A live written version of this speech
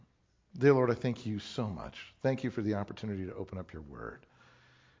Dear Lord, I thank you so much. Thank you for the opportunity to open up your word.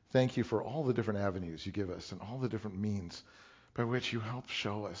 Thank you for all the different avenues you give us and all the different means by which you help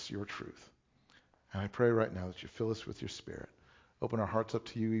show us your truth. And I pray right now that you fill us with your Spirit. Open our hearts up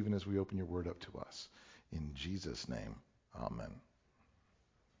to you even as we open your word up to us. In Jesus' name, amen.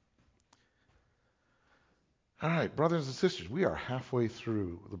 All right, brothers and sisters, we are halfway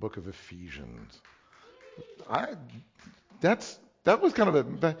through the book of Ephesians. That was kind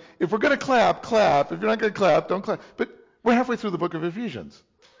of a, if we're going to clap, clap. If you're not going to clap, don't clap. But we're halfway through the book of Ephesians.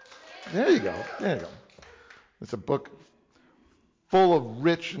 There you go. There you go. It's a book full of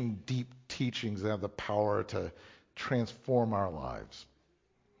rich and deep teachings that have the power to transform our lives.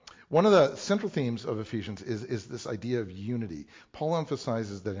 One of the central themes of Ephesians is this idea of unity. Paul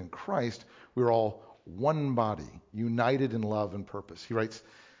emphasizes that in Christ we're all one body, united in love and purpose. He writes,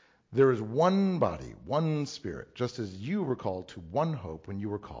 there is one body, one Spirit, just as you were called to one hope when you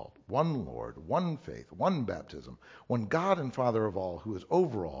were called, one Lord, one faith, one baptism, one God and Father of all, who is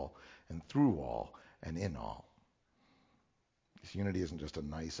over all and through all and in all. This unity isn't just a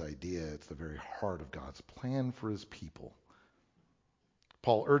nice idea, it's the very heart of God's plan for his people.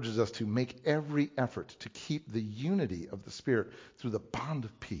 Paul urges us to make every effort to keep the unity of the Spirit through the bond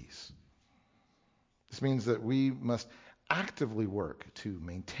of peace. This means that we must actively work to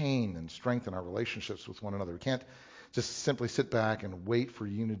maintain and strengthen our relationships with one another. We can't just simply sit back and wait for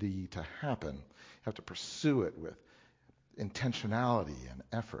unity to happen. You have to pursue it with intentionality and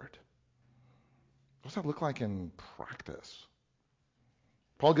effort. What does that look like in practice?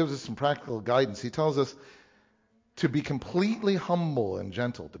 Paul gives us some practical guidance. He tells us to be completely humble and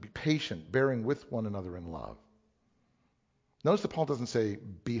gentle, to be patient, bearing with one another in love. Notice that Paul doesn't say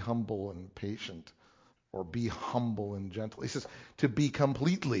be humble and patient or be humble and gentle. He says to be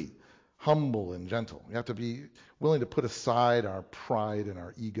completely humble and gentle. You have to be willing to put aside our pride and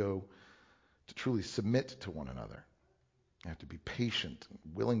our ego to truly submit to one another. You have to be patient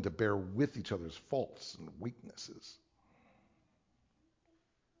and willing to bear with each other's faults and weaknesses.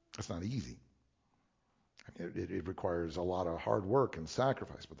 That's not easy. I mean, it requires a lot of hard work and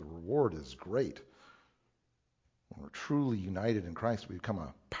sacrifice, but the reward is great. When we're truly united in Christ, we become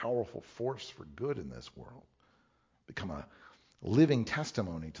a powerful force for good in this world. Become a living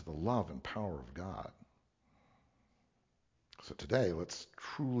testimony to the love and power of God. So today, let's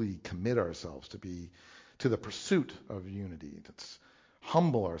truly commit ourselves to the pursuit of unity. Let's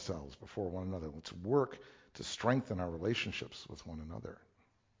humble ourselves before one another. Let's work to strengthen our relationships with one another.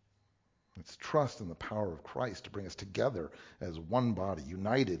 Let's trust in the power of Christ to bring us together as one body,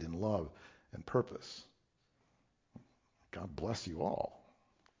 united in love and purpose. God bless you all.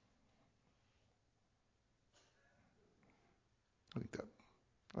 I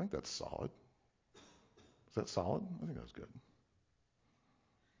think that's solid. Is that solid? I think that was good.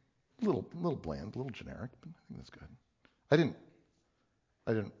 A little bland, a little generic, but I think that's good.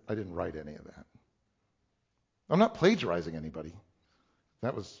 I didn't write any of that. I'm not plagiarizing anybody.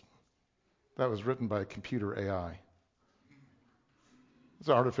 That was written by computer AI. It's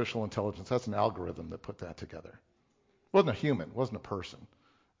artificial intelligence. That's an algorithm that put that together. It wasn't a human. It wasn't a person.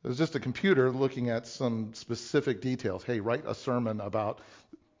 It was just a computer looking at some specific details. Hey, write a sermon about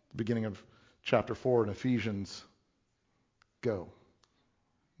the beginning of chapter 4 in Ephesians. Go.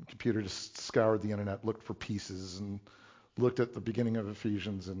 The computer just scoured the internet, looked for pieces, and looked at the beginning of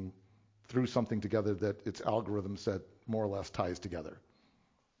Ephesians and threw something together that its algorithm said more or less ties together.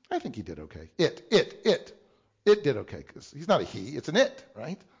 I think he did okay. It did okay, because he's not a he, it's an it,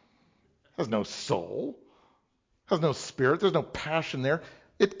 right? Has no soul, has no spirit, there's no passion there.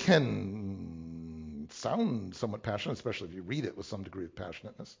 It can sound somewhat passionate, especially if you read it with some degree of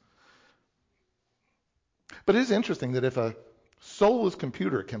passionateness. But it is interesting that if a soulless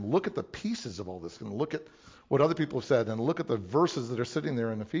computer can look at the pieces of all this, can look at what other people have said, and look at the verses that are sitting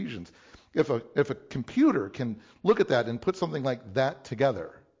there in Ephesians, if a computer can look at that and put something like that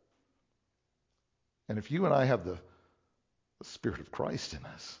together, and if you and I have the Spirit of Christ in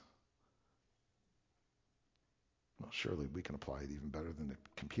us, well, surely we can apply it even better than the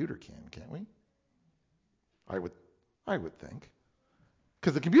computer can, can't we? I would think.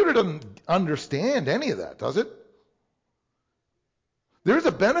 Because the computer doesn't understand any of that, does it? There's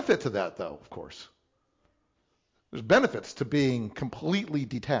a benefit to that, though, of course. There's benefits to being completely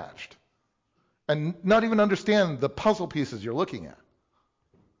detached and not even understand the puzzle pieces you're looking at.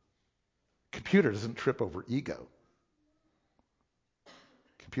 Computer doesn't trip over ego.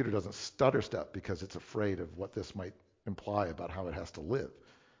 Computer doesn't stutter step because it's afraid of what this might imply about how it has to live.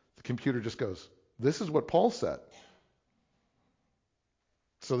 The computer just goes, this is what Paul said.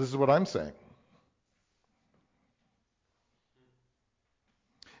 So this is what I'm saying.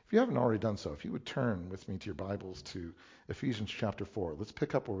 If you haven't already done so, if you would turn with me to your Bibles to Ephesians chapter 4. Let's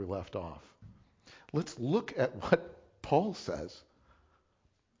pick up where we left off. Let's look at what Paul says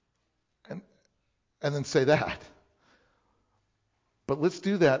and then say that. But let's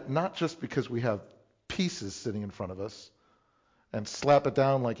do that not just because we have pieces sitting in front of us and slap it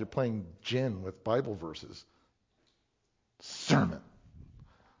down like you're playing gin with Bible verses. Sermon.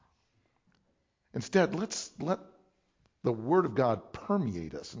 Instead, let's let the Word of God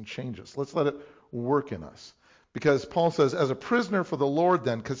permeate us and change us. Let's let it work in us. Because Paul says, as a prisoner for the Lord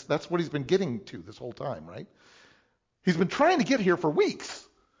then, because that's what he's been getting to this whole time, right? He's been trying to get here for weeks.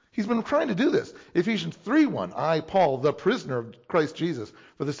 He's been trying to do this. Ephesians 3:1, I, Paul, the prisoner of Christ Jesus,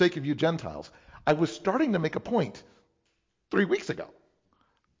 for the sake of you Gentiles. I was starting to make a point 3 weeks ago.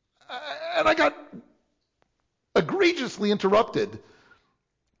 And I got egregiously interrupted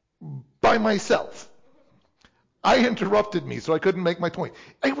by myself. I interrupted me so I couldn't make my point.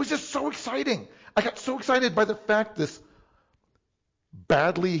 It was just so exciting. I got so excited by the fact this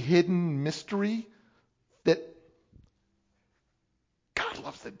badly hidden mystery that God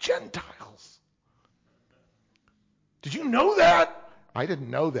loves the Gentiles. Did you know that? I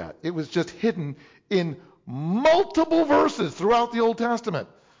didn't know that. It was just hidden in multiple verses throughout the Old Testament.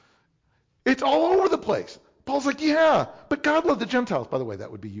 It's all over the place. Paul's like, yeah, but God loved the Gentiles. By the way,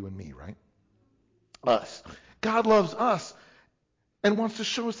 that would be you and me, right? Us. God loves us and wants to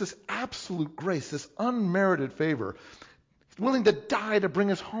show us this absolute grace, this unmerited favor. He's willing to die to bring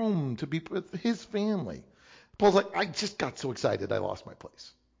us home to be with his family. Paul's like, I just got so excited I lost my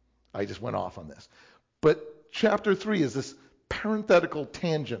place. I just went off on this. But chapter 3 is this parenthetical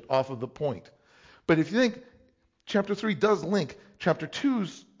tangent off of the point. But if you think chapter 3 does link chapter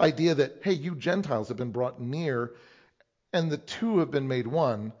 2's idea that, hey, you Gentiles have been brought near and the two have been made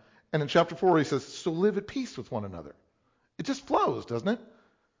one. And in chapter 4 he says, so live at peace with one another. It just flows, doesn't it?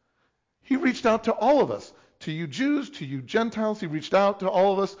 He reached out to all of us, to you Jews, to you Gentiles. He reached out to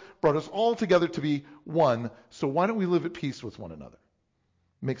all of us, brought us all together to be one. So why don't we live at peace with one another?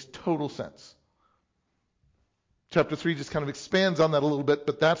 Makes total sense. Chapter 3 just kind of expands on that a little bit,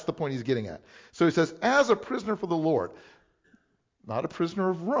 but that's the point he's getting at. So he says, as a prisoner for the Lord, not a prisoner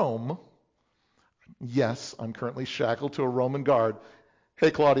of Rome. Yes, I'm currently shackled to a Roman guard. Hey,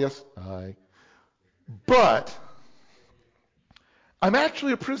 Claudius. Hi. But I'm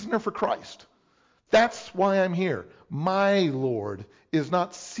actually a prisoner for Christ. That's why I'm here. My Lord is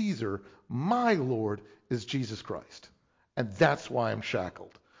not Caesar. My Lord is Jesus Christ. And that's why I'm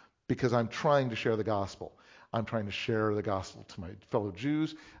shackled. Because I'm trying to share the gospel. I'm trying to share the gospel to my fellow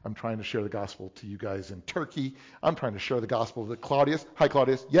Jews. I'm trying to share the gospel to you guys in Turkey. I'm trying to share the gospel to Claudius. Hi,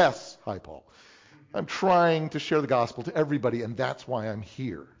 Claudius. Yes. Hi, Paul. I'm trying to share the gospel to everybody, and that's why I'm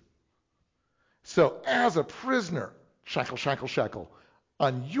here. So as a prisoner, shackle, shackle, shackle,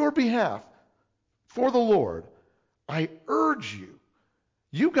 on your behalf, for the Lord, I urge you,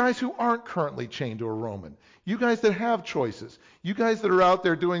 you guys who aren't currently chained to a Roman, you guys that have choices, you guys that are out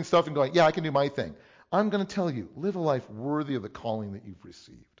there doing stuff and going, yeah, I can do my thing. I'm going to tell you, live a life worthy of the calling that you've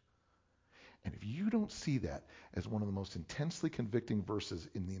received. And if you don't see that as one of the most intensely convicting verses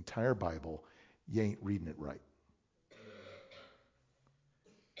in the entire Bible, you ain't reading it right.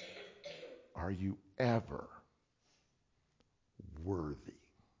 Are you ever worthy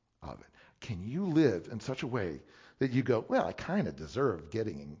of it? Can you live in such a way that you go, well, I kind of deserve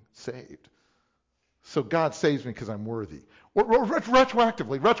getting saved. So God saves me because I'm worthy. Or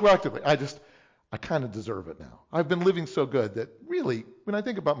retroactively, I kind of deserve it now. I've been living so good that really, when I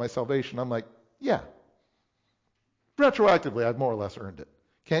think about my salvation, I'm like, yeah. Retroactively, I've more or less earned it.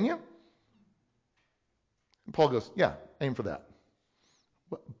 Can you? And Paul goes, yeah, aim for that.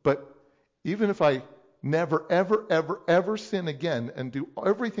 But even if I never, ever, ever, ever sin again and do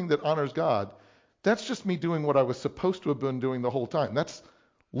everything that honors God, that's just me doing what I was supposed to have been doing the whole time. That's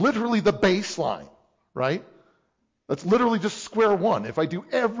literally the baseline, right? That's literally just square one. If I do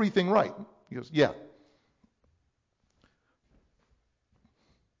everything right. He goes, yeah.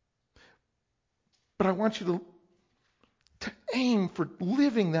 But I want you to aim for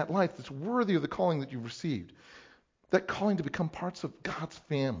living that life that's worthy of the calling that you've received. That calling to become parts of God's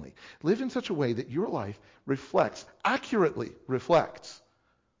family. Live in such a way that your life accurately reflects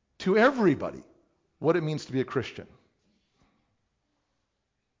to everybody what it means to be a Christian.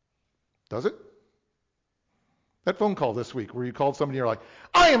 Does it? That phone call this week where you called somebody and you're like,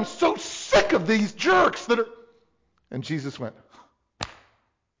 I am so sick of these jerks that are... And Jesus went,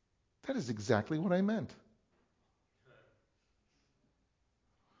 that is exactly what I meant.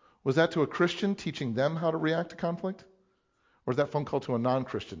 Was that to a Christian teaching them how to react to conflict? Or is that phone call to a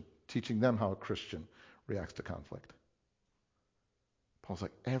non-Christian teaching them how a Christian reacts to conflict? Paul's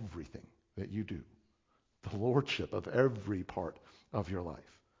like, everything that you do, the lordship of every part of your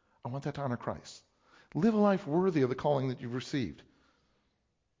life. I want that to honor Christ. Live a life worthy of the calling that you've received.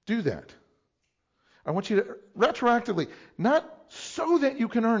 Do that. I want you to retroactively, not so that you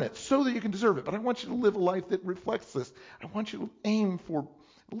can earn it, so that you can deserve it, but I want you to live a life that reflects this. I want you to aim for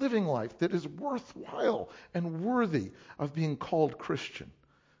living life that is worthwhile and worthy of being called Christian,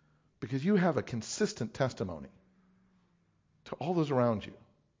 because you have a consistent testimony to all those around you.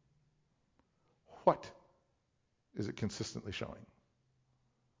 What is it consistently showing?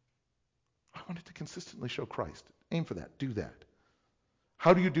 I want it to consistently show Christ. Aim for that. Do that.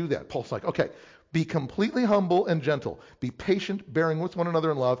 How do you do that? Paul's like, okay, be completely humble and gentle. Be patient, bearing with one another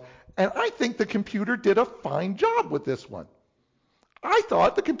in love. And I think the computer did a fine job with this one. I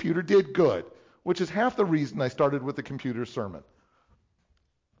thought the computer did good, which is half the reason I started with the computer sermon.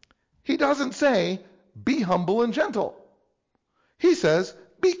 He doesn't say, be humble and gentle. He says,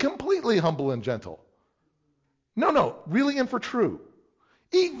 be completely humble and gentle. No, really and for true.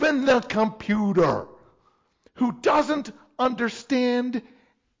 Even the computer, who doesn't understand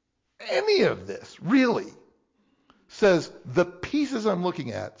any of this, really, says the pieces I'm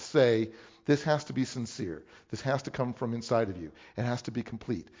looking at say this has to be sincere. This has to come from inside of you. It has to be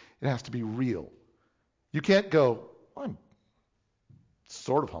complete. It has to be real. You can't go, I'm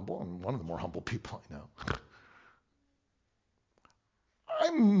sort of humble. I'm one of the more humble people I know.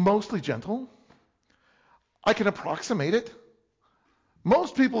 I'm mostly gentle. I can approximate it.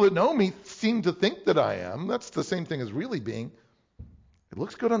 Most people that know me seem to think that I am. That's the same thing as really being. It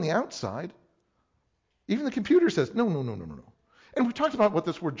looks good on the outside. Even the computer says, no. And we talked about what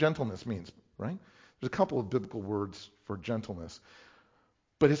this word gentleness means, right? There's a couple of biblical words for gentleness.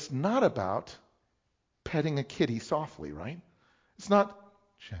 But it's not about petting a kitty softly, right? It's not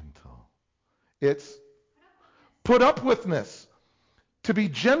gentle. It's put up withness. To be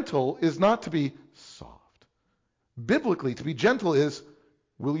gentle is not to be soft. Biblically, to be gentle is,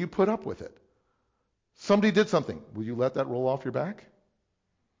 will you put up with it? Somebody did something. Will you let that roll off your back?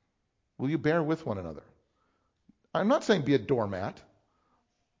 Will you bear with one another? I'm not saying be a doormat.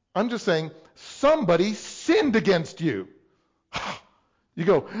 I'm just saying somebody sinned against you. You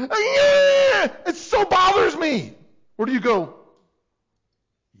go, it so bothers me. Or do you go,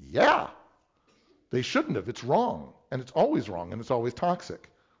 yeah, they shouldn't have. It's wrong. And it's always wrong. And it's always toxic.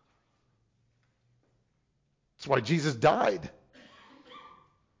 That's why Jesus died.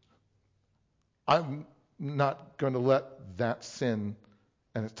 I'm not going to let that sin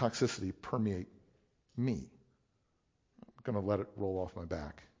and its toxicity permeate me. I'm going to let it roll off my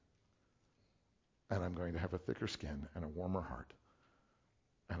back. And I'm going to have a thicker skin and a warmer heart.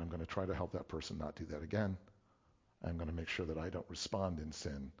 And I'm going to try to help that person not do that again. I'm going to make sure that I don't respond in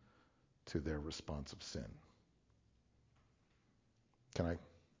sin to their response of sin. Can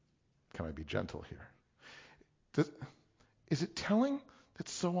I be gentle here? Is it telling that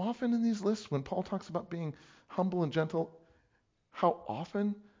so often in these lists, when Paul talks about being humble and gentle, how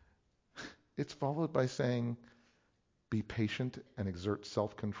often it's followed by saying, be patient and exert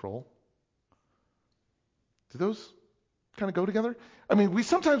self-control? Do those kind of go together? I mean, we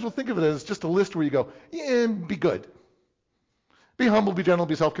sometimes will think of it as just a list where you go, yeah, be good. Be humble, be gentle,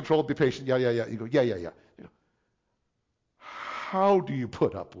 be self-controlled, be patient. Yeah. You go, yeah. You know, how do you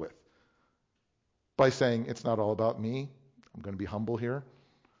put up with? By saying, it's not all about me. I'm going to be humble here.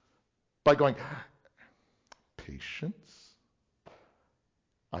 By going, patience.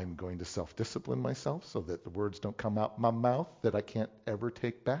 I'm going to self-discipline myself so that the words don't come out my mouth that I can't ever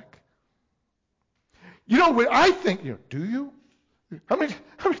take back. You know what I think? Do you? How many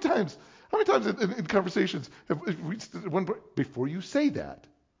times in conversations have we one before you say that,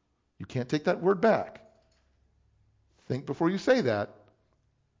 you can't take that word back. Think before you say that.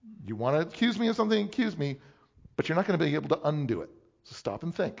 You want to accuse me of something? Accuse me, but you're not going to be able to undo it. So stop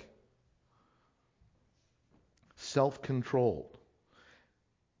and think. Self-controlled.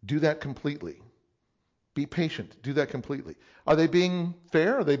 Do that completely. Be patient. Do that completely. Are they being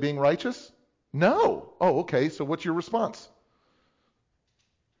fair? Are they being righteous? No. Oh, okay. So what's your response?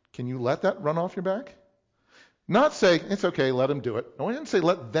 Can you let that run off your back? Not say, it's okay, let them do it. No, I didn't say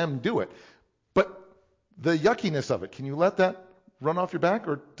let them do it. But the yuckiness of it, can you let that run off your back,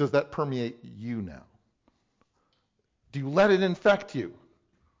 or does that permeate you now? Do you let it infect you?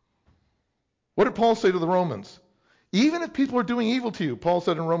 What did Paul say to the Romans? Even if people are doing evil to you, Paul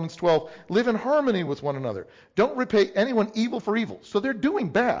said in Romans 12, live in harmony with one another. Don't repay anyone evil for evil. So they're doing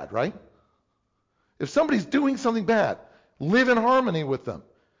bad, right? If somebody's doing something bad, live in harmony with them.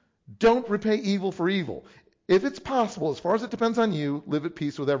 Don't repay evil for evil. If it's possible, as far as it depends on you, live at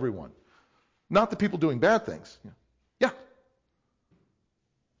peace with everyone. Not the people doing bad things. Yeah.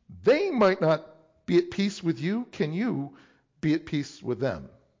 they might not be at peace with you. Can you be at peace with them?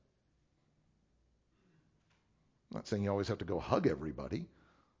 I'm not saying you always have to go hug everybody.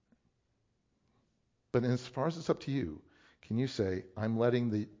 But as far as it's up to you, can you say, I'm letting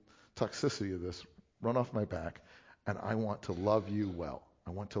the toxicity of this run off my back, and I want to love you well. I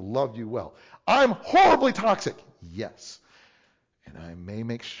want to love you well. I'm horribly toxic. Yes. And I may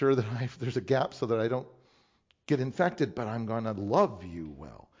make sure that there's a gap so that I don't get infected, but I'm going to love you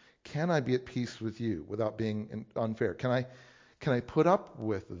well. Can I be at peace with you without being unfair? Can I put up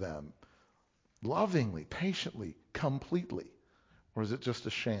with them lovingly, patiently, completely? Or is it just a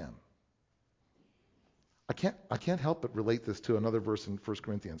sham? I can't help but relate this to another verse in 1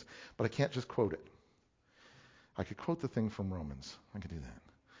 Corinthians, but I can't just quote it. I could quote the thing from Romans. I could do that.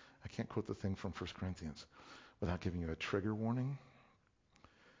 I can't quote the thing from 1 Corinthians without giving you a trigger warning,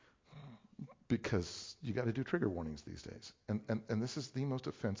 because you got to do trigger warnings these days. And this is the most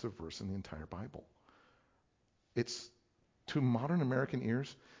offensive verse in the entire Bible. It's, to modern American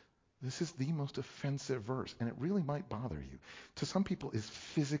ears, this is the most offensive verse, and it really might bother you. To some people, it's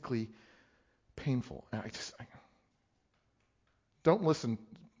physically painful. Don't listen,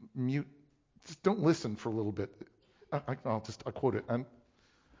 mute. Just don't listen for a little bit. I'll quote it. I'm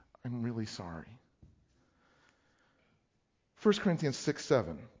really sorry. 1 Corinthians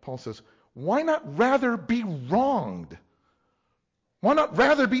 6:7, Paul says, why not rather be wronged? Why not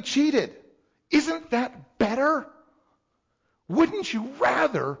rather be cheated? Isn't that better? Wouldn't you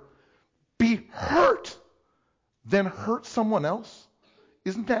rather be hurt than hurt someone else?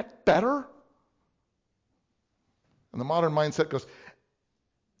 Isn't that better? And the modern mindset goes,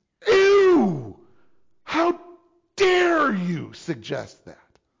 ew! How dare you suggest that?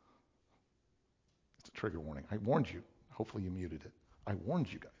 It's a trigger warning. I warned you. Hopefully you muted it. I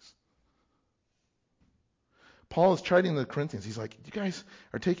warned you guys. Paul is chiding the Corinthians. He's like, you guys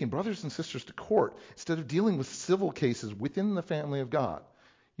are taking brothers and sisters to court instead of dealing with civil cases within the family of God.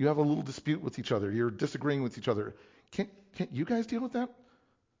 You have a little dispute with each other. You're disagreeing with each other. Can't you guys deal with that?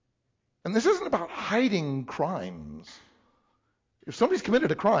 And this isn't about hiding crimes. If somebody's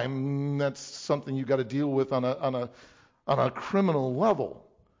committed a crime, that's something you've got to deal with on a criminal level.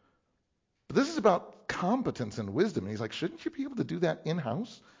 But this is about competence and wisdom. And he's like, shouldn't you be able to do that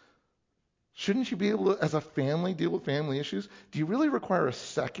in-house? Shouldn't you be able to, as a family, deal with family issues? Do you really require a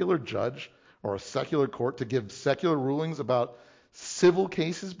secular judge or a secular court to give secular rulings about civil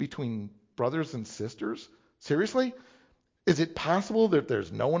cases between brothers and sisters? Seriously? Is it possible that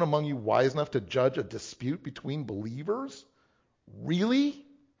there's no one among you wise enough to judge a dispute between believers? Really?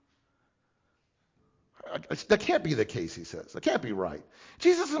 That can't be the case, he says. That can't be right.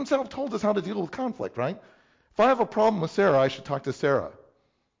 Jesus himself told us how to deal with conflict, right? If I have a problem with Sarah, I should talk to Sarah.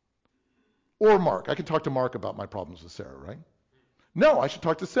 Or Mark. I can talk to Mark about my problems with Sarah, right? No, I should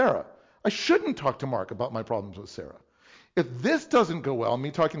talk to Sarah. I shouldn't talk to Mark about my problems with Sarah. If this doesn't go well,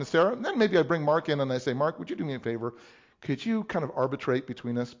 me talking to Sarah, then maybe I bring Mark in and I say, Mark, would you do me a favor? Could you kind of arbitrate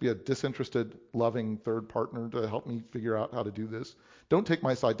between us, be a disinterested, loving third partner to help me figure out how to do this? Don't take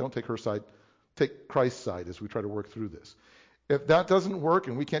my side, don't take her side. Take Christ's side as we try to work through this. If that doesn't work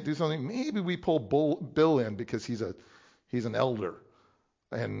and we can't do something, maybe we pull Bill in because he's an elder.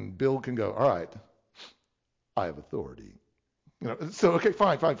 And Bill can go, all right, I have authority. So, okay,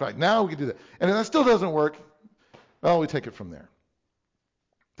 fine. Now we can do that. And if that still doesn't work, well, we take it from there.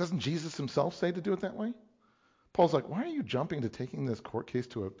 Doesn't Jesus himself say to do it that way? Paul's like, why are you jumping to taking this court case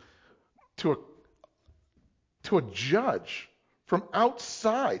to a judge from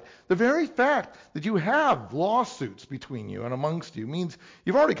outside? The very fact that you have lawsuits between you and amongst you means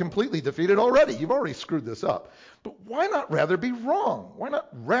you've already completely defeated already. You've already screwed this up. But why not rather be wrong? Why not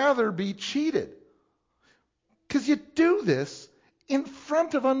rather be cheated? Because you do this in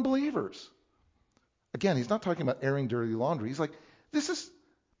front of unbelievers. Again, he's not talking about airing dirty laundry. He's like, this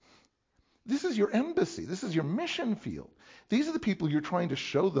is your embassy. This is your mission field. These are the people you're trying to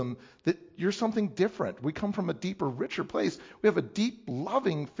show them that you're something different. We come from a deeper, richer place. We have a deep,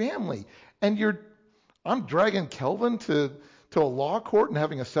 loving family. And I'm dragging Kelvin to a law court and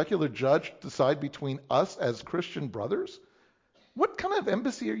having a secular judge decide between us as Christian brothers? What kind of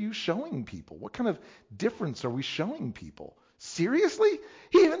embassy are you showing people? What kind of difference are we showing people? Seriously?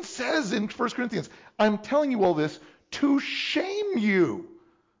 He even says in 1 Corinthians, I'm telling you all this to shame you.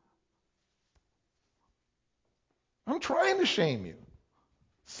 I'm trying to shame you.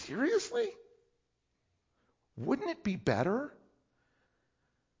 Seriously? Wouldn't it be better?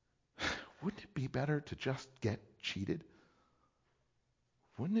 Wouldn't it be better to just get cheated?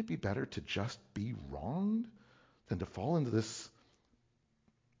 Wouldn't it be better to just be wronged than to fall into this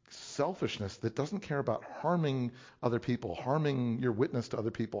selfishness that doesn't care about harming other people, harming your witness to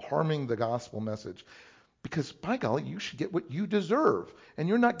other people, harming the gospel message. Because, by golly, you should get what you deserve. And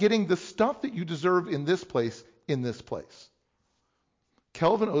you're not getting the stuff that you deserve in this place, in this place.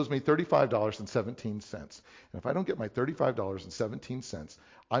 Kelvin owes me $35.17. And if I don't get my $35.17,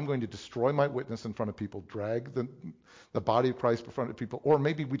 I'm going to destroy my witness in front of people, drag the body of Christ in front of people, or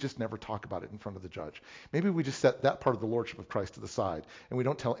maybe we just never talk about it in front of the judge. Maybe we just set that part of the lordship of Christ to the side, and we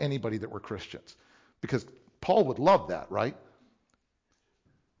don't tell anybody that we're Christians. Because Paul would love that, right?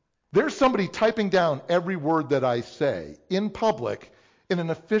 There's somebody typing down every word that I say in public in an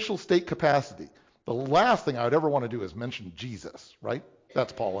official state capacity. The last thing I would ever want to do is mention Jesus, right?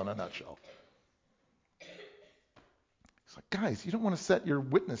 That's Paul in a nutshell. It's like, guys, you don't want to set your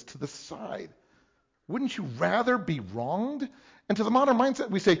witness to the side. Wouldn't you rather be wronged? And to the modern mindset,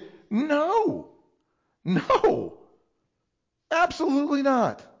 we say, no, absolutely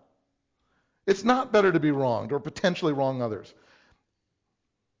not. It's not better to be wronged or potentially wrong others.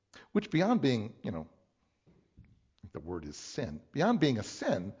 Which beyond being, the word is sin, beyond being a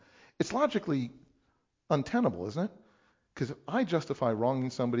sin, it's logically untenable, isn't it? Because if I justify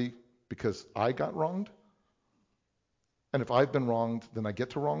wronging somebody because I got wronged, and if I've been wronged, then I get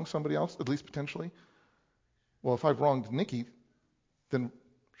to wrong somebody else, at least potentially. Well, if I've wronged Nikki, then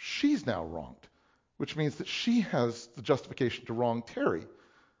she's now wronged, which means that she has the justification to wrong Terry.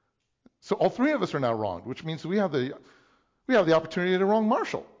 So all three of us are now wronged, which means we have the opportunity to wrong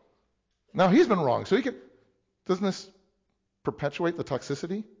Marshall. Now he's been wronged, so doesn't this perpetuate the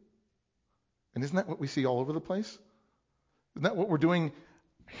toxicity? And isn't that what we see all over the place? Isn't that what we're doing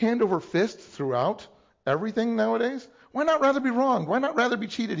hand over fist throughout everything nowadays? Why not rather be wronged? Why not rather be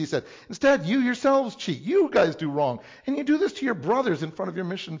cheated? He said. Instead, you yourselves cheat. You guys do wrong. And you do this to your brothers in front of your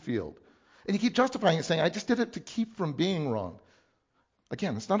mission field. And you keep justifying it, saying, I just did it to keep from being wrong.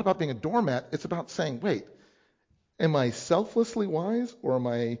 Again, it's not about being a doormat. It's about saying, wait, am I selflessly wise or am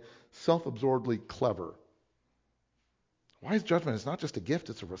I self-absorbedly clever? Wise judgment is not just a gift,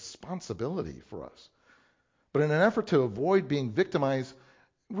 it's a responsibility for us. But in an effort to avoid being victimized,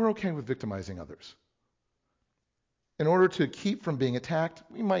 we're okay with victimizing others. In order to keep from being attacked,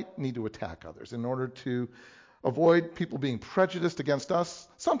 we might need to attack others. In order to avoid people being prejudiced against us,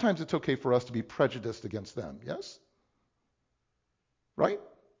 sometimes it's okay for us to be prejudiced against them. Yes? Right?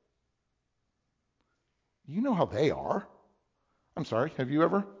 You know how they are. I'm sorry, have you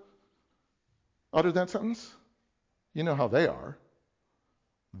ever uttered that sentence? You know how they are.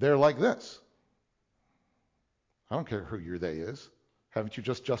 They're like this. I don't care who your they is. Haven't you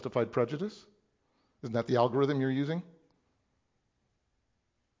just justified prejudice? Isn't that the algorithm you're using?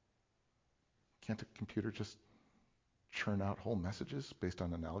 Can't a computer just churn out whole messages based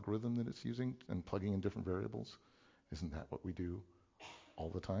on an algorithm that it's using and plugging in different variables? Isn't that what we do all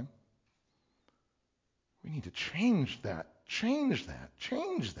the time? We need to change that.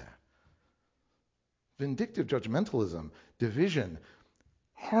 Vindictive judgmentalism, division,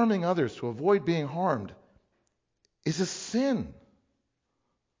 harming others to avoid being harmed is a sin.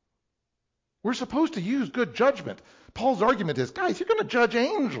 We're supposed to use good judgment. Paul's argument is, guys, you're going to judge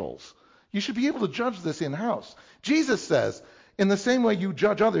angels. You should be able to judge this in-house. Jesus says, in the same way you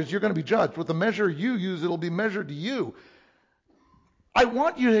judge others, you're going to be judged. With the measure you use, it'll be measured to you. I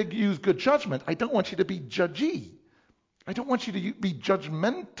want you to use good judgment. I don't want you to be judgy. I don't want you to be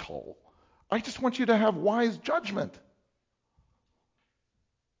judgmental. I just want you to have wise judgment.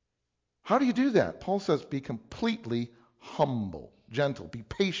 How do you do that? Paul says, be completely humble, gentle, be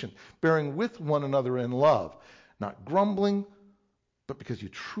patient, bearing with one another in love, not grumbling, but because you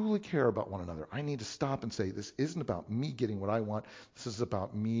truly care about one another. I need to stop and say, this isn't about me getting what I want. This is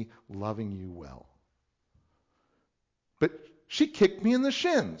about me loving you well. But she kicked me in the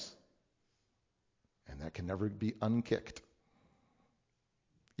shins. And that can never be unkicked.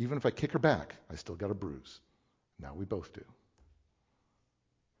 Even if I kick her back, I still got a bruise. Now we both do.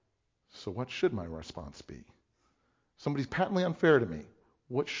 So what should my response be? Somebody's patently unfair to me.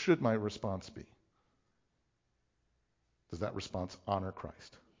 What should my response be? Does that response honor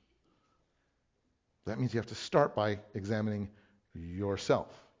Christ? That means you have to start by examining yourself.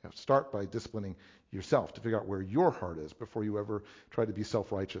 You have to start by disciplining yourself to figure out where your heart is before you ever try to be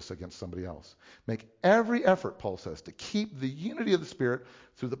self-righteous against somebody else. Make every effort, Paul says, to keep the unity of the Spirit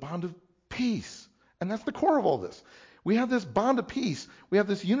through the bond of peace. And that's the core of all this. We have this bond of peace. We have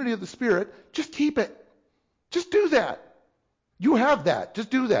this unity of the Spirit. Just keep it. Just do that. You have that.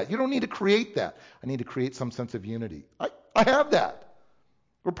 Just do that. You don't need to create that. I need to create some sense of unity. I have that.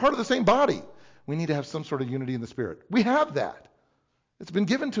 We're part of the same body. We need to have some sort of unity in the Spirit. We have that. It's been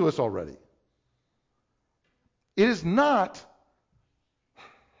given to us already. It is not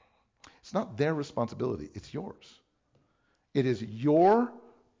It's not their responsibility. It's yours. It is your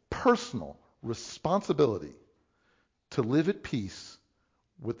personal responsibility to live at peace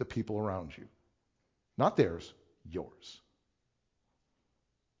with the people around you. Not theirs, yours.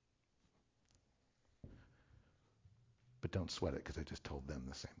 But don't sweat it because I just told them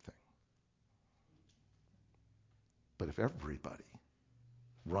the same thing. But if everybody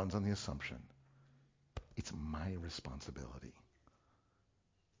runs on the assumption, it's my responsibility,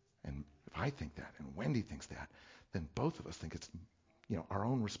 and if I think that and Wendy thinks that, then both of us think it's our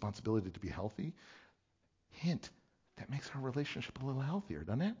own responsibility to be healthy. Hint, that makes our relationship a little healthier,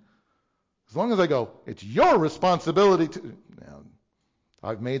 doesn't it? As long as I go, it's your responsibility to... Now,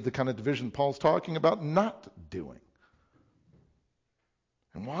 I've made the kind of division Paul's talking about not doing.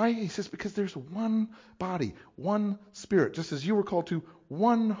 And why? He says, because there's one body, one Spirit, just as you were called to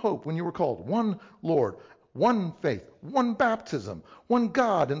one hope when you were called, one Lord, one faith, one baptism, one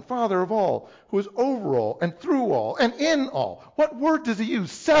God and Father of all, who is over all and through all and in all. What word does he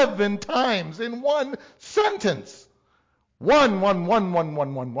use 7 times in one sentence? One.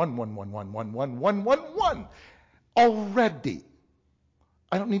 Already.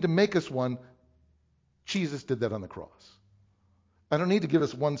 I don't need to make us one. Jesus did that on the cross. I don't need to give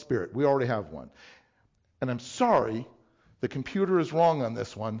us one Spirit. We already have one. And I'm sorry, the computer is wrong on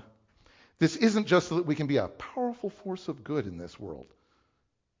this one. This isn't just so that we can be a powerful force of good in this world.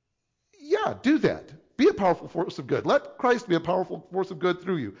 Yeah, do that. Be a powerful force of good. Let Christ be a powerful force of good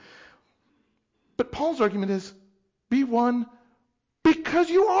through you. But Paul's argument is, be one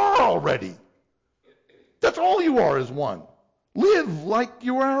because you are already. That's all you are, is one. Live like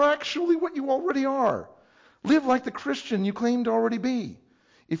you are actually what you already are. Live like the Christian you claim to already be.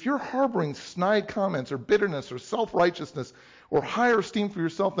 If you're harboring snide comments or bitterness or self-righteousness or higher esteem for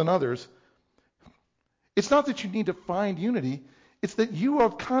yourself than others, it's not that you need to find unity, it's that you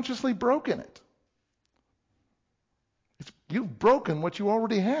have consciously broken it. You've broken what you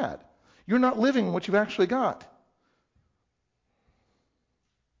already had. You're not living what you've actually got.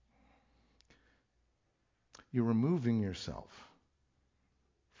 You're removing yourself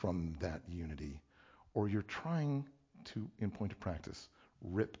from that unity, or you're trying to, in point of practice,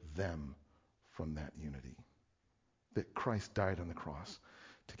 rip them from that unity that Christ died on the cross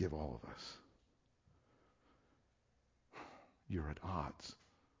to give all of us. You're at odds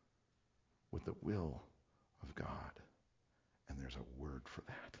with the will of God, and there's a word for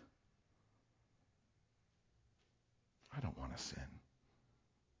that. I don't want to sin.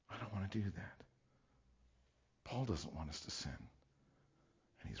 I don't want to do that. Paul doesn't want us to sin.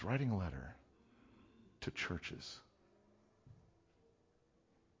 And he's writing a letter to churches.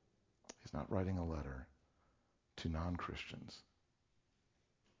 He's not writing a letter to non-Christians.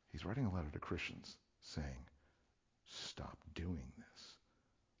 He's writing a letter to Christians saying, stop doing this.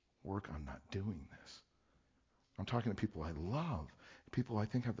 Work on not doing this. I'm talking to people I love, people I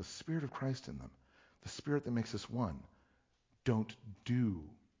think have the Spirit of Christ in them, the Spirit that makes us one. Don't do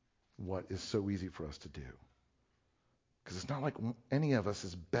what is so easy for us to do. Because it's not like any of us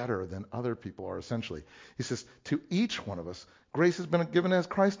is better than other people are, essentially. He says, to each one of us, grace has been given as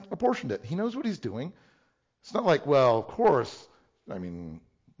Christ apportioned it. He knows what he's doing. It's not like, well, of course,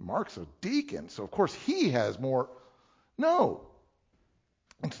 Mark's a deacon, so of course he has more. No.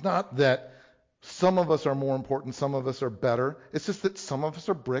 It's not that some of us are more important, some of us are better. It's just that some of us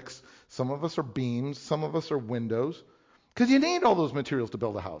are bricks, some of us are beams, some of us are windows. Because you need all those materials to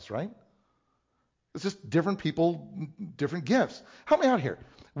build a house, right? It's just different people, different gifts. Help me out here.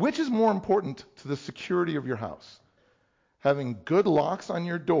 Which is more important to the security of your house? Having good locks on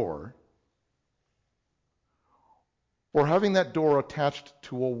your door, or having that door attached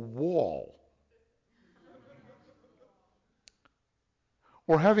to a wall?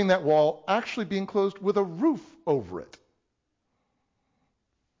 Or having that wall actually be enclosed with a roof over it?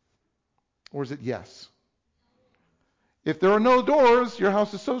 Or is it yes? If there are no doors, your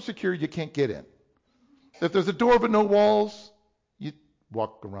house is so secure you can't get in. If there's a door but no walls, you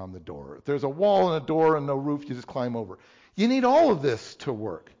walk around the door. If there's a wall and a door and no roof, you just climb over. You need all of this to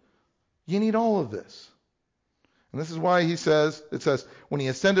work. You need all of this. And this is why it says, when he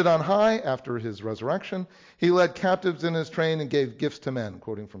ascended on high after his resurrection, he led captives in his train and gave gifts to men,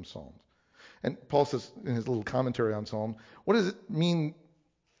 quoting from Psalms. And Paul says in his little commentary on Psalm, what does it mean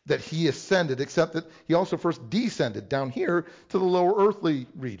that he ascended, except that he also first descended down here to the lower earthly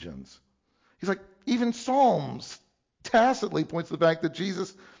regions? He's like, even Psalms tacitly points to the fact that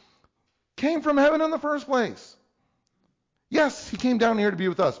Jesus came from heaven in the first place. Yes, he came down here to be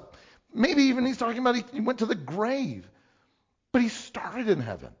with us. Maybe even he's talking about he went to the grave. But he started in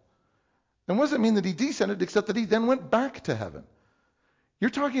heaven. And what does it mean that he descended, except that he then went back to heaven? You're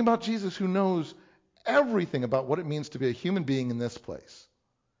talking about Jesus who knows everything about what it means to be a human being in this place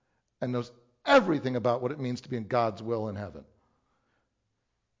and knows everything about what it means to be in God's will in heaven.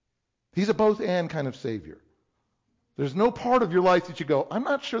 He's a both and kind of Savior. There's no part of your life that you go, I'm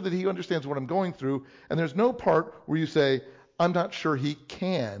not sure that he understands what I'm going through, and there's no part where you say, I'm not sure he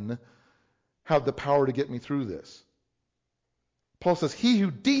can have the power to get me through this. Paul says, he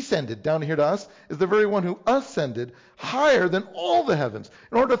who descended down here to us is the very one who ascended higher than all the heavens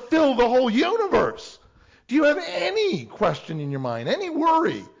in order to fill the whole universe. Do you have any question in your mind, any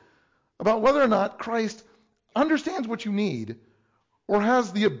worry about whether or not Christ understands what you need or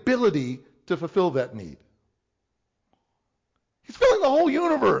has the ability to fulfill that need? He's filling the whole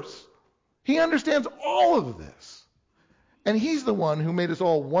universe. He understands all of this. And he's the one who made us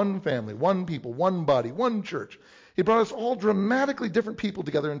all one family, one people, one body, one church. He brought us all dramatically different people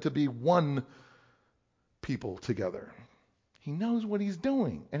together and to be one people together. He knows what he's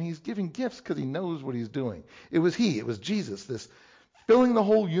doing, and he's giving gifts because he knows what he's doing. It was Jesus, this filling the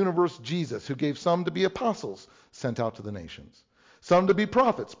whole universe Jesus, who gave some to be apostles sent out to the nations, some to be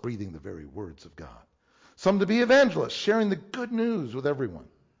prophets, breathing the very words of God, some to be evangelists, sharing the good news with everyone,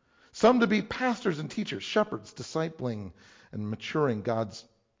 some to be pastors and teachers, shepherds, discipling and maturing God's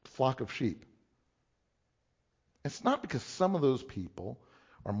flock of sheep. It's not because some of those people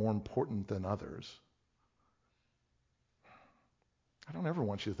are more important than others. I don't ever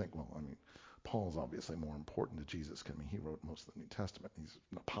want you to think, well, Paul's obviously more important to Jesus. He wrote most of the New Testament. He's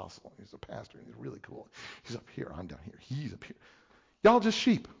an apostle. He's a pastor. And he's really cool. He's up here. I'm down here. He's up here. Y'all just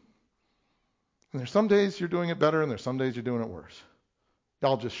sheep. And there's some days you're doing it better, and there's some days you're doing it worse.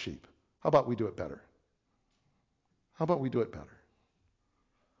 Y'all just sheep. How about we do it better? How about we do it better?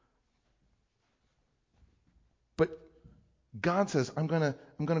 But God says, I'm going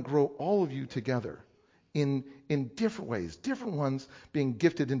to grow all of you together in different ways, different ones being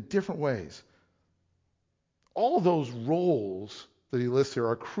gifted in different ways. All of those roles that he lists here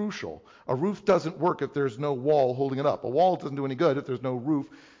are crucial. A roof doesn't work if there's no wall holding it up. A wall doesn't do any good if there's no roof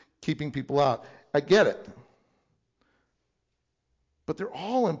keeping people out. I get it. But they're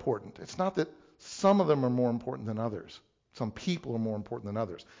all important. It's not that some of them are more important than others. Some people are more important than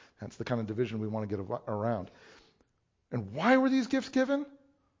others. That's the kind of division we want to get around. And why were these gifts given?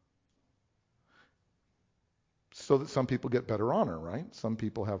 So that some people get better honor, right? Some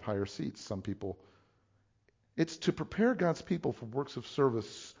people have higher seats. Some people... It's to prepare God's people for works of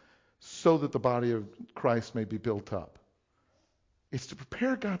service so that the body of Christ may be built up. It's to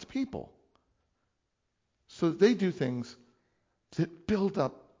prepare God's people so that they do things that build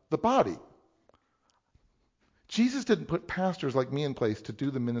up the body. Jesus didn't put pastors like me in place to do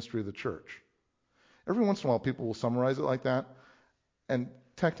the ministry of the church. Every once in a while, people will summarize it like that, and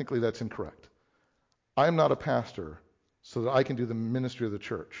technically that's incorrect. I'm not a pastor so that I can do the ministry of the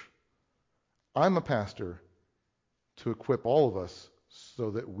church. I'm a pastor to equip all of us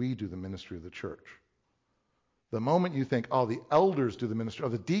so that we do the ministry of the church. The moment you think, oh, the elders do the ministry, or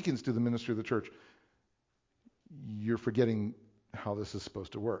the deacons do the ministry of the church, you're forgetting how this is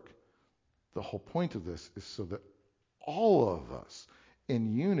supposed to work. The whole point of this is so that all of us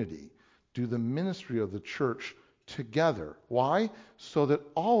in unity do the ministry of the church together. Why? So that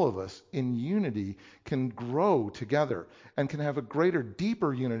all of us in unity can grow together and can have a greater,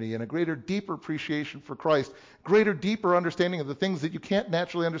 deeper unity and a greater, deeper appreciation for Christ, greater, deeper understanding of the things that you can't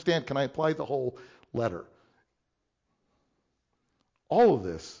naturally understand. Can I apply the whole letter? All of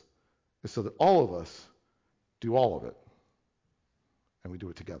this is so that all of us do all of it, and we do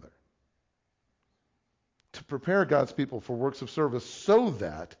it together. To prepare God's people for works of service so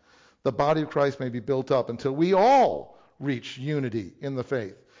that the body of Christ may be built up until we all reach unity in the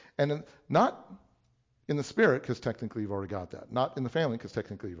faith. And not in the spirit, because technically you've already got that. Not in the family, because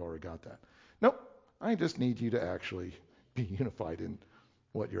technically you've already got that. Nope, I just need you to actually be unified in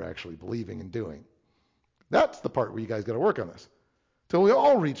what you're actually believing and doing. That's the part where you guys got to work on this. Till we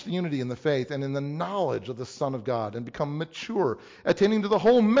all reach the unity in the faith and in the knowledge of the Son of God and become mature, attaining to the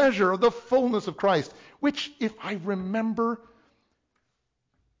whole measure of the fullness of Christ, which, if I remember,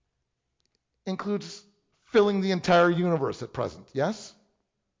 includes filling the entire universe at present. Yes?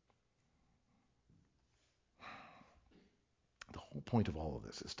 The whole point of all of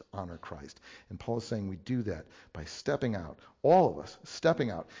this is to honor Christ. And Paul is saying we do that by stepping out, all of us stepping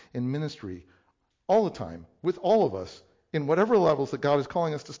out in ministry all the time, with all of us, in whatever levels that God is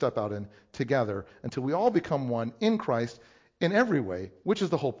calling us to step out in together until we all become one in Christ in every way, which is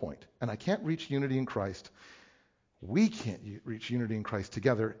the whole point. And I can't reach unity in Christ. We can't reach unity in Christ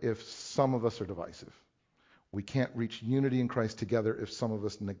together if some of us are divisive. We can't reach unity in Christ together if some of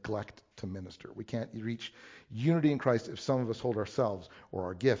us neglect to minister. We can't reach unity in Christ if some of us hold ourselves or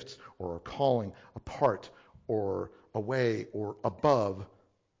our gifts or our calling apart or away or above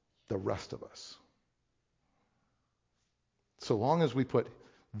the rest of us. So long as we put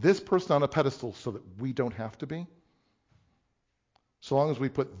this person on a pedestal so that we don't have to be, so long as we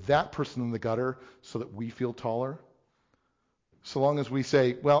put that person in the gutter so that we feel taller, so long as we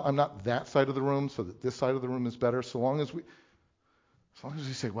say, well, I'm not that side of the room so that this side of the room is better, so long as we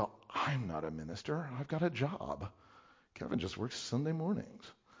say, well, I'm not a minister, I've got a job. Kevin just works Sunday mornings.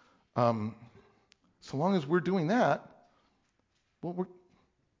 So long as we're doing that, well,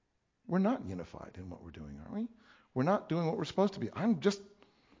 we're not unified in what we're doing, are we? We're not doing what we're supposed to be. I'm just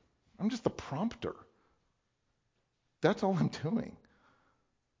the prompter. That's all I'm doing.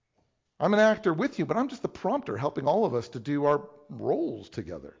 I'm an actor with you, but I'm just the prompter, helping all of us to do our roles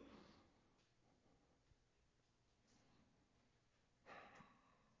together.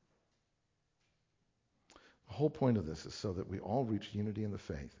 The whole point of this is so that we all reach unity in the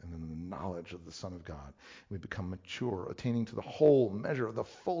faith and in the knowledge of the Son of God. We become mature, attaining to the whole measure of the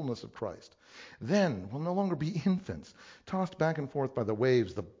fullness of Christ. Then we'll no longer be infants, tossed back and forth by the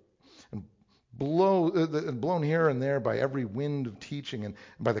waves, and blown here and there by every wind of teaching, and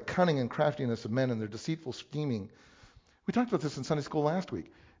by the cunning and craftiness of men and their deceitful scheming. We talked about this in Sunday school last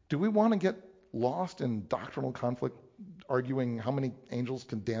week. Do we want to get lost in doctrinal conflict, arguing how many angels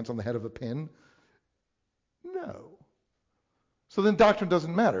can dance on the head of a pin? No. So then doctrine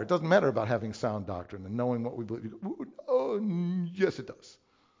doesn't matter. It doesn't matter about having sound doctrine and knowing what we believe. Oh, yes, it does.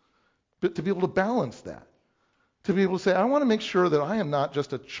 But to be able to balance that, to be able to say, I want to make sure that I am not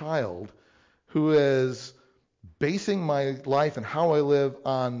just a child who is basing my life and how I live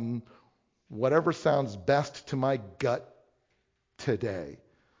on whatever sounds best to my gut today.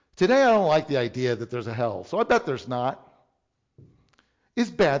 Today I don't like the idea that there's a hell, so I bet there's not. It's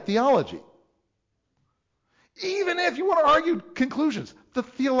bad theology. Even if you want to argue conclusions, the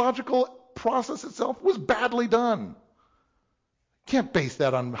theological process itself was badly done. Can't base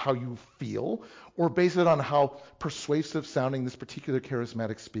that on how you feel or base it on how persuasive sounding this particular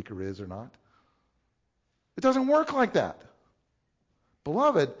charismatic speaker is or not. It doesn't work like that.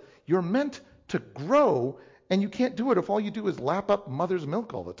 Beloved, you're meant to grow, and you can't do it if all you do is lap up mother's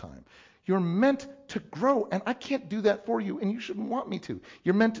milk all the time. You're meant to grow, and I can't do that for you, and you shouldn't want me to.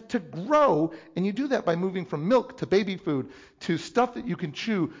 You're meant to grow, and you do that by moving from milk to baby food to stuff that you can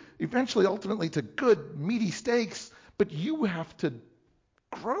chew, eventually, ultimately, to good, meaty steaks, but you have to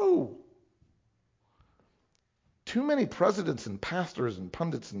grow. Too many presidents and pastors and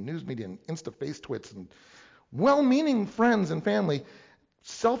pundits and news media and Insta-face twits and well-meaning friends and family,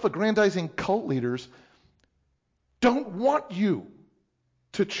 self-aggrandizing cult leaders, don't want you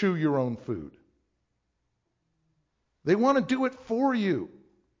to chew your own food. They want to do it for you.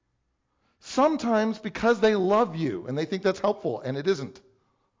 Sometimes because they love you and they think that's helpful, and it isn't.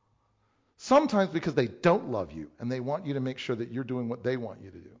 Sometimes because they don't love you and they want you to make sure that you're doing what they want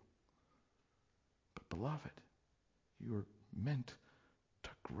you to do. But beloved, you are meant to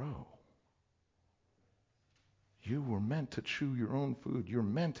grow. You were meant to chew your own food. You're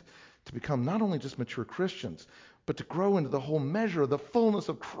meant to become not only just mature Christians, but to grow into the whole measure of the fullness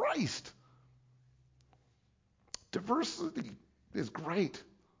of Christ. Diversity is great.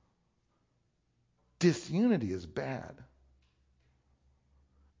 Disunity is bad.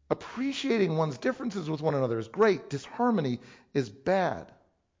 Appreciating one's differences with one another is great. Disharmony is bad.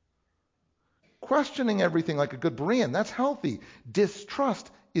 Questioning everything like a good Berean, that's healthy.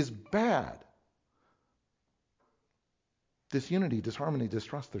 Distrust is bad. Disunity, disharmony,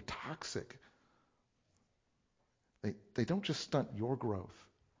 distrust, they're toxic. They don't just stunt your growth,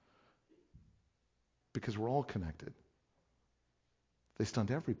 because we're all connected. They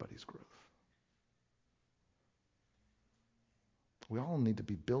stunt everybody's growth. We all need to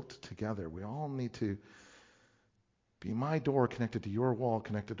be built together. We all need to be my door connected to your wall,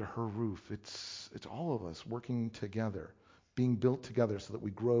 connected to her roof. It's all of us working together, being built together so that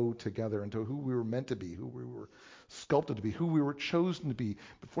we grow together into who we were meant to be, who we were sculpted to be, who we were chosen to be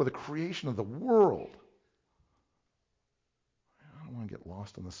before the creation of the world. I don't want to get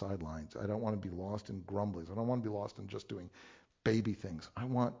lost on the sidelines. I don't want to be lost in grumblings. I don't want to be lost in just doing baby things. I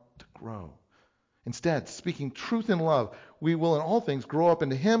want to grow. Instead, speaking truth in love, we will in all things grow up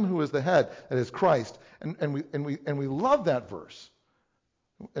into Him who is the head, that is Christ. And we love that verse.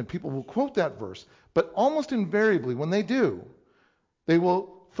 And people will quote that verse. But almost invariably, when they do, they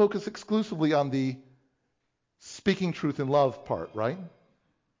will focus exclusively on the speaking truth in love part, right?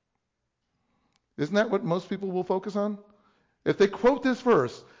 Isn't that what most people will focus on? If they quote this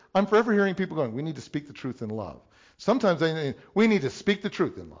verse, I'm forever hearing people going, we need to speak the truth in love. Sometimes we need to speak the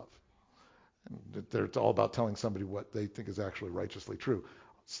truth in love. It's all about telling somebody what they think is actually righteously true.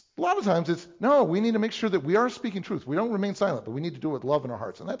 A lot of times it's, no, we need to make sure that we are speaking truth. We don't remain silent, but we need to do it with love in our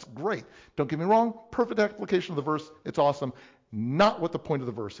hearts. And that's great. Don't get me wrong. Perfect application of the verse. It's awesome. Not what the point of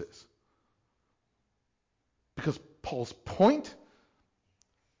the verse is. Because Paul's point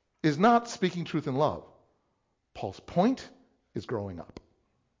is not speaking truth in love. Paul's point is growing up.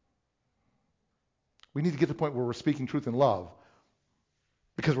 We need to get to the point where we're speaking truth in love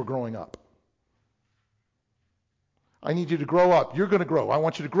because we're growing up. I need you to grow up. You're going to grow. I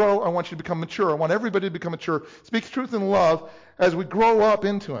want you to grow. I want you to become mature. I want everybody to become mature. Speak truth in love as we grow up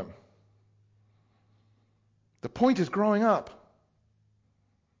into him. The point is growing up.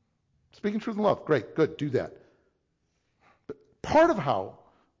 Speaking truth in love. Great. Good. Do that. But part of how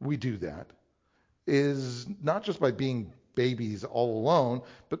we do that is not just by being babies all alone,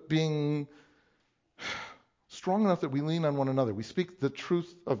 but being strong enough that we lean on one another. We speak the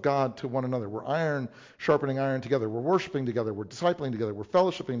truth of God to one another. We're iron sharpening iron together. We're worshiping together. We're discipling together. We're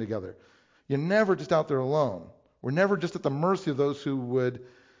fellowshipping together. You're never just out there alone. We're never just at the mercy of those who would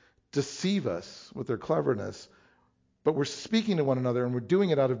deceive us with their cleverness. But we're speaking to one another, and we're doing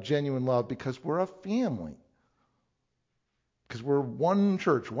it out of genuine love because we're a family. Because we're one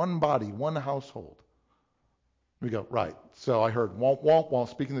church, one body, one household. We go, right. So I heard, womp, womp, womp,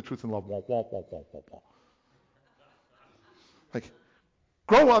 speaking the truth in love, womp, womp, womp, womp, womp, womp. Like,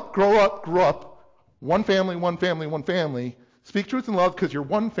 grow up, grow up, grow up. One family, one family, one family. Speak truth in love because you're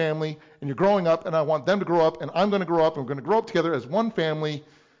one family and you're growing up, and I want them to grow up, and I'm going to grow up, and we're going to grow up together as one family.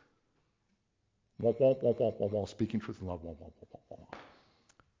 Womp, womp, womp, womp, womp, womp, speaking truth in love, womp, womp, womp, womp, womp.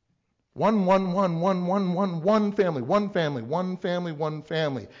 One family, one family, one family, one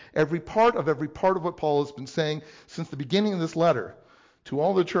family. Every part of what Paul has been saying since the beginning of this letter to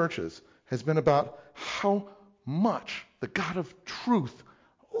all the churches has been about how much the God of truth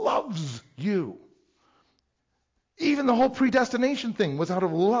loves you. Even the whole predestination thing was out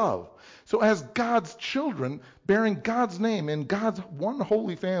of love. So as God's children, bearing God's name in God's one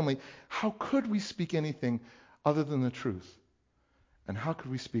holy family, how could we speak anything other than the truth? And how could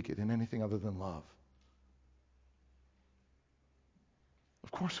we speak it in anything other than love?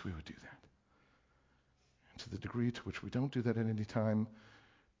 Of course we would do that. And to the degree to which we don't do that at any time,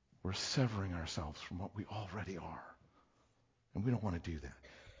 we're severing ourselves from what we already are. And we don't want to do that.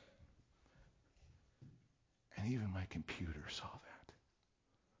 And even my computer saw that.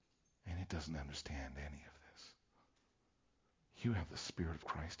 And it doesn't understand any of this. You have the Spirit of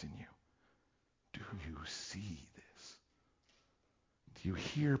Christ in you. Do you see this? Do you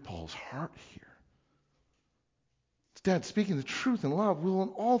hear Paul's heart here? Instead, speaking the truth in love, we will in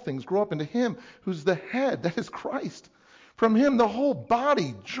all things grow up into him who's the head, that is Christ. From him, the whole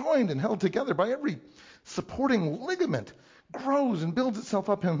body, joined and held together by every supporting ligament, grows and builds itself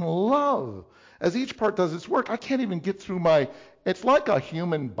up in love. As each part does its work, I can't even get through it's like a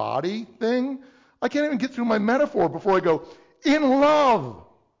human body thing. I can't even get through my metaphor before I go, in love.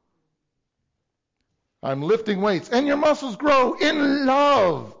 I'm lifting weights, and your muscles grow in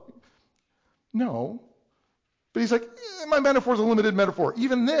love. No. But he's like, my metaphor is a limited metaphor.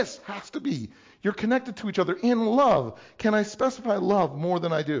 Even this has to be. You're connected to each other in love. Can I specify love more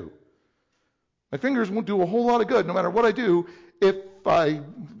than I do? My fingers won't do a whole lot of good, no matter what I do, if I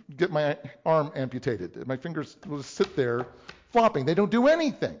get my arm amputated. My fingers will just sit there flopping. They don't do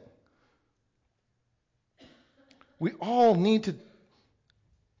anything. We all need to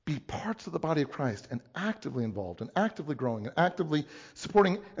be parts of the body of Christ and actively involved and actively growing and actively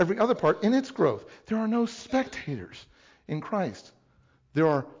supporting every other part in its growth. There are no spectators in Christ. There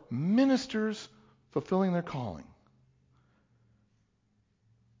are ministers fulfilling their calling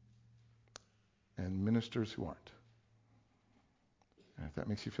and ministers who aren't. And if that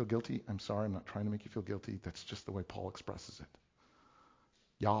makes you feel guilty, I'm sorry, I'm not trying to make you feel guilty. That's just the way Paul expresses it.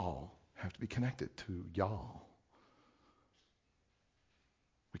 Y'all have to be connected to y'all.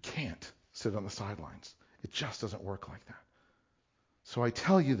 We can't sit on the sidelines. It just doesn't work like that. So I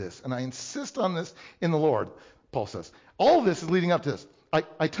tell you this, and I insist on this in the Lord, Paul says. All of this is leading up to this.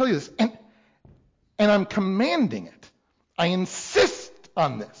 I tell you this, and I'm commanding it. I insist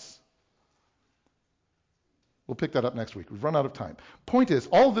on this. We'll pick that up next week. We've run out of time. Point is,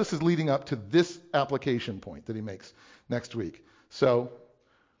 all of this is leading up to this application point that he makes next week. So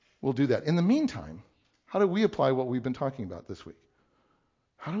we'll do that. In the meantime, how do we apply what we've been talking about this week?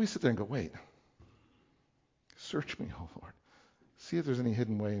 How do we sit there and go, wait, search me, oh Lord. See if there's any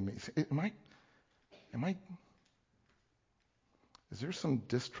hidden way in me. Is there some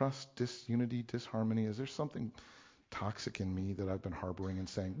distrust, disunity, disharmony? Is there something toxic in me that I've been harboring and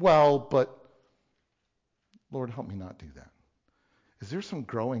saying, well, but Lord, help me not do that. Is there some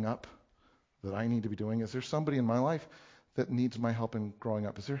growing up that I need to be doing? Is there somebody in my life that needs my help in growing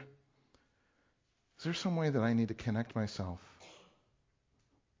up? Is there some way that I need to connect myself?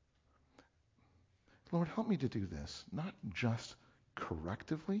 Lord, help me to do this, not just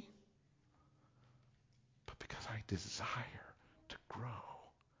correctively, but because I desire to grow.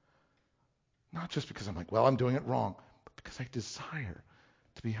 Not just because I'm like, well, I'm doing it wrong, but because I desire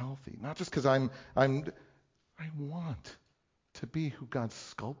to be healthy. Not just because I want to be who God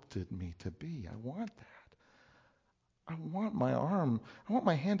sculpted me to be. I want that. I want my arm, I want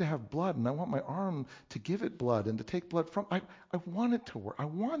my hand to have blood, and I want my arm to give it blood and to take blood from. I want it to work. I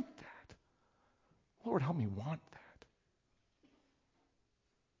want that. Lord, help me want that.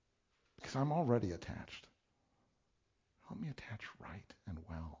 Because I'm already attached. Help me attach right and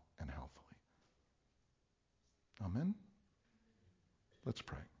well and healthily. Amen? Let's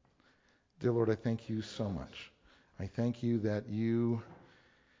pray. Dear Lord, I thank you so much. I thank you that you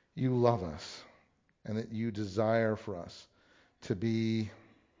love us and that you desire for us to be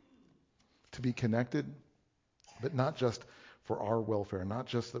connected, but not just for our welfare, not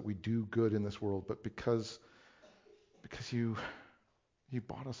just that we do good in this world, but because you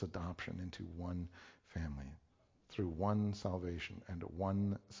bought us adoption into one family through one salvation and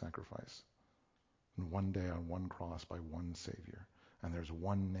one sacrifice, and one day on one cross by one Savior. And there's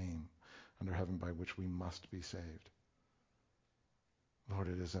one name under heaven by which we must be saved. Lord,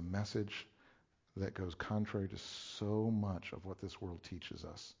 it is a message that goes contrary to so much of what this world teaches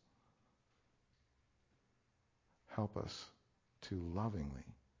us. Help us to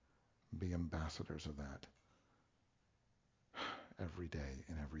lovingly be ambassadors of that every day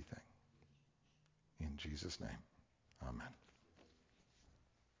in everything. In Jesus' name, amen.